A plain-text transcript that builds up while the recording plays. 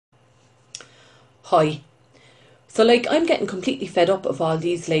Hi. So like I'm getting completely fed up of all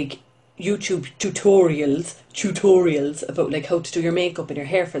these like YouTube tutorials about like how to do your makeup and your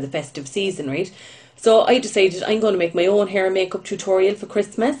hair for the festive season, right? So I decided I'm going to make my own hair and makeup tutorial for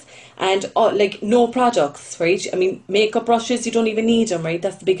Christmas, and like no products, right? I mean, makeup brushes, you don't even need them, right?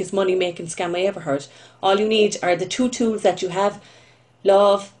 That's the biggest money making scam I ever heard. All you need are the two tools that you have: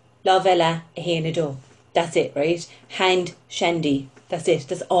 love, lavella, a héna do. That's it, right? Hand shandy. That's it.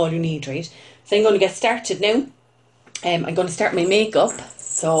 That's all you need, right? So I'm going to get started now. I'm going to start my makeup.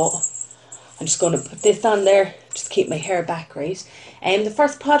 So I'm just going to put this on there, just keep my hair back, right? The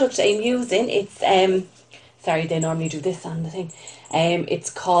first product I'm using, it's sorry, they normally do this on the thing. It's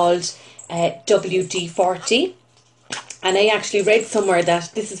called WD-40, and I actually read somewhere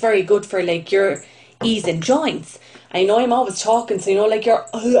that this is very good for like your easing joints. I know I'm always talking, so you know, like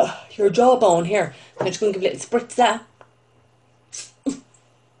your jawbone here. I'm just going to give a little spritz that.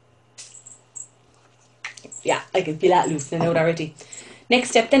 Yeah, I can feel that loosening out already. Next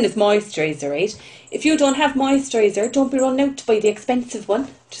step then is moisturiser, right? If you don't have moisturiser, don't be running out to buy the expensive one.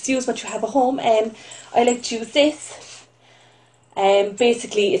 Just use what you have at home. I like to use this.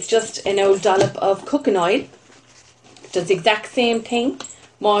 Basically, it's just an old dollop of cooking oil. Does the exact same thing.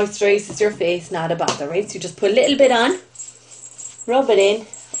 Moisturises your face, not a bother, right? So you just put a little bit on, rub it in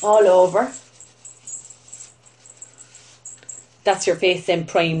all over. That's your face then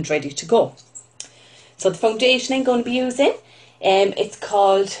primed, ready to go. So the foundation I'm going to be using, it's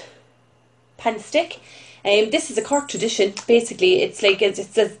called Pan Stick. This is a Cork tradition. Basically, it's like it's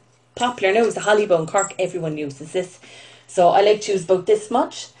as popular now as the Hollybone Cork. Everyone uses this. So I like to use about this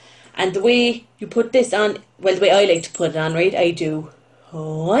much. And the way you put this on, well, the way I like to put it on, right? I do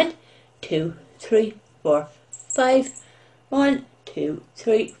 1, 2, 3, 4, 5. 1, 2,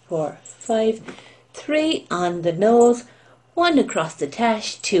 3, 4, 5. 3 on the nose. 1 across the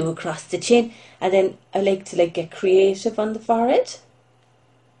tash, 2 across the chin, and then I like to like get creative on the forehead.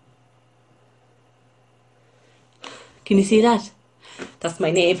 Can you see that? That's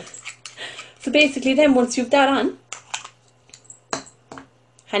my name. So basically then once you've that on,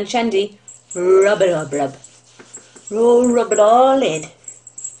 hand shandy, rub it, rub. Rub it all in.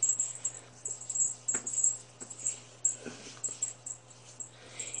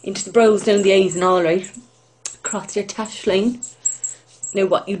 Into the brows, down the eyes and all, right? Across your tash line. Now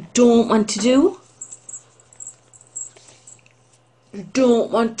what you don't want to do, you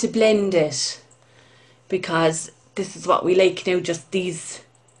don't want to blend it, because this is what we like now, just these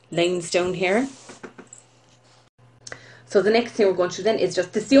lines down here. So the next thing we're going to do then is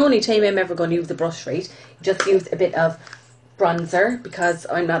just, this is the only time I'm ever going to use a brush, right? Just use a bit of bronzer, because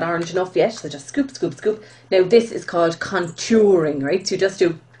I'm not orange enough yet, so just scoop, scoop, scoop. Now this is called contouring, right? So you just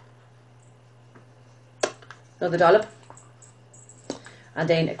do another dollop, and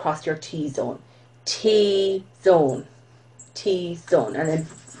then across your T-zone, T-zone, T-zone, and then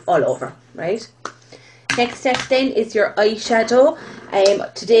all over, right? Next step then is your eyeshadow.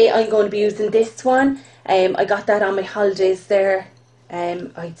 Today I'm going to be using this one. I got that on my holidays there,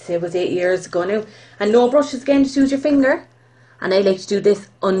 I'd say it was 8 years ago now. And no brushes again, just use your finger. And I like to do this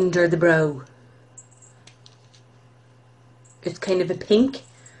under the brow. It's kind of a pink.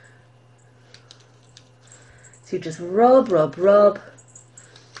 So you just rub, rub, rub.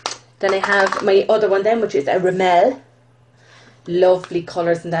 Then I have my other one then, which is a Rimmel. Lovely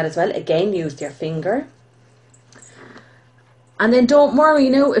colours in that as well. Again, use your finger. And then don't worry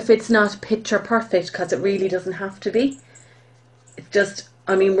now if it's not picture perfect, because it really doesn't have to be. It's just,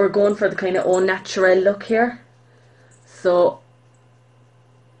 I mean, we're going for the kind of au naturel look here. So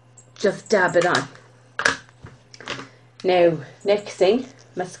just dab it on. Now, next thing,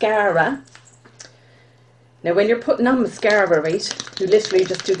 mascara. Now when you're putting on mascara, right, you literally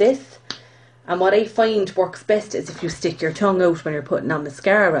just do this. And what I find works best is if you stick your tongue out when you're putting on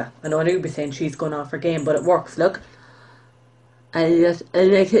mascara. I know I be saying she's going off her game, but it works, look. And it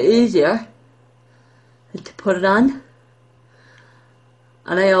makes it easier to put it on.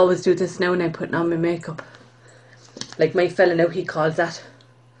 And I always do this now when I'm putting on my makeup. Like my fella now, he calls that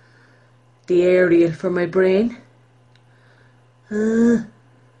the aerial for my brain.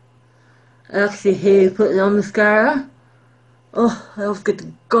 I actually hate putting on mascara. Oh, I always get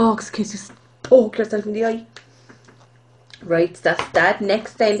the gawks in case you poke yourself in the eye. Right, so that's that.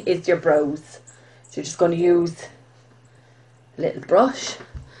 Next then is your brows. So you're just going to use a little brush.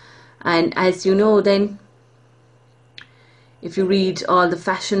 And as you know then, if you read all the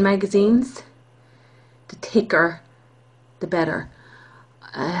fashion magazines, the thicker the better.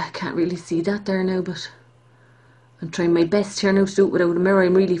 I can't really see that there now, but I'm trying my best here now to do it without a mirror.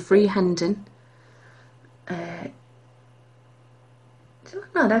 I'm really free-handing.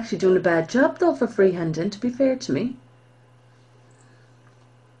 I'm not actually doing a bad job though for freehanding, to be fair to me.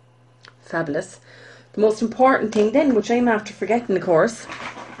 Fabulous. The most important thing then, which I'm after forgetting of course,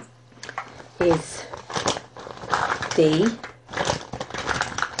 is the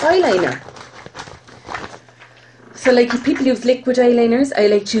eyeliner. So like if people use liquid eyeliners, I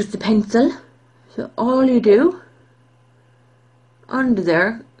like to use the pencil. So all you do, under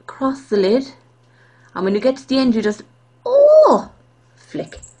there, across the lid, and when you get to the end you just, oh,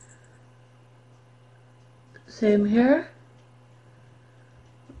 flick. Same here,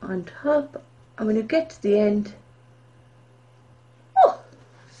 on top, and when you get to the end, oh,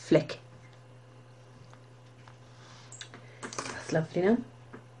 flick. That's lovely now.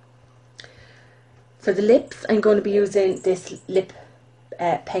 For the lips, I'm going to be using this lip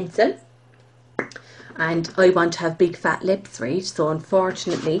pencil, and I want to have big fat lips, right? So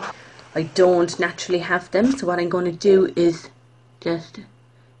unfortunately I don't naturally have them, so what I'm going to do is just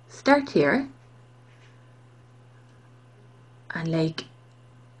start here and like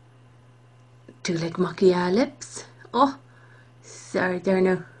do like maquillage lips. Oh, sorry, there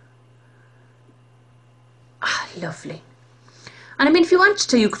now. Ah, lovely. And I mean, if you wanted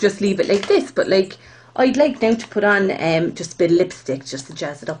to, you could just leave it like this, but like I'd like now to put on just a bit of lipstick just to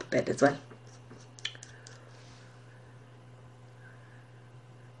jazz it up a bit as well.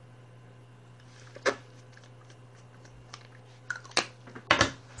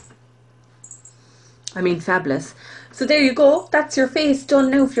 I mean, fabulous. So there you go, that's your face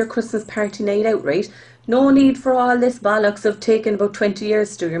done now for your Christmas party night out, right? No need for all this bollocks of taking about 20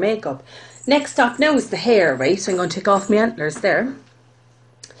 years to do your makeup. Next up now is the hair, right? I'm going to take off my antlers there.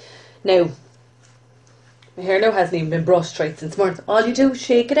 Now, my hair now hasn't even been brushed right since morning. All you do is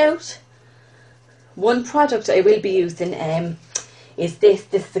shake it out. One product I will be using is this.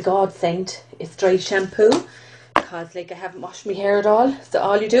 This is a godsend. It's dry shampoo, because like I haven't washed my hair at all. So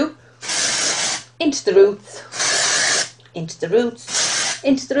all you do, into the roots, into the roots,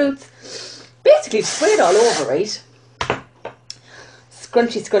 into the roots. Basically spray it all over, right?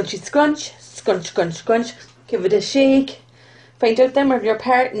 Scrunchy, scrunchy, scrunch, scrunch, scrunch, scrunch. Give it a shake. Find out then where your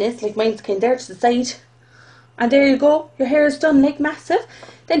parting is, like mine's kind of there to the side. And there you go, your hair is done like massive.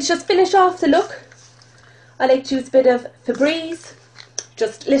 Then to just finish off the look, I like to use a bit of Febreze.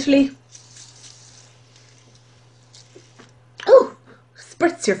 Just literally, oh,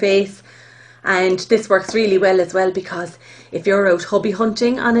 spritz your face. And this works really well as well, because if you're out hobby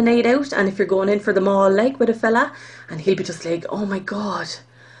hunting on a night out, and if you're going in for the mall like with a fella, and he'll be just like, oh my god,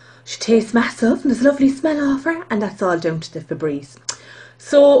 she tastes massive and there's a lovely smell off her, and that's all down to the Febreze.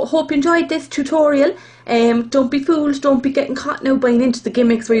 So hope you enjoyed this tutorial. Don't be fooled, don't be getting caught now buying into the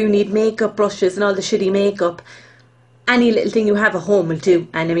gimmicks where you need makeup brushes and all the shitty makeup. Any little thing you have at home will do,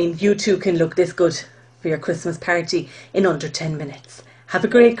 and I mean, you too can look this good for your Christmas party in under 10 minutes. Have a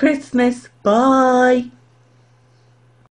great Christmas. Bye.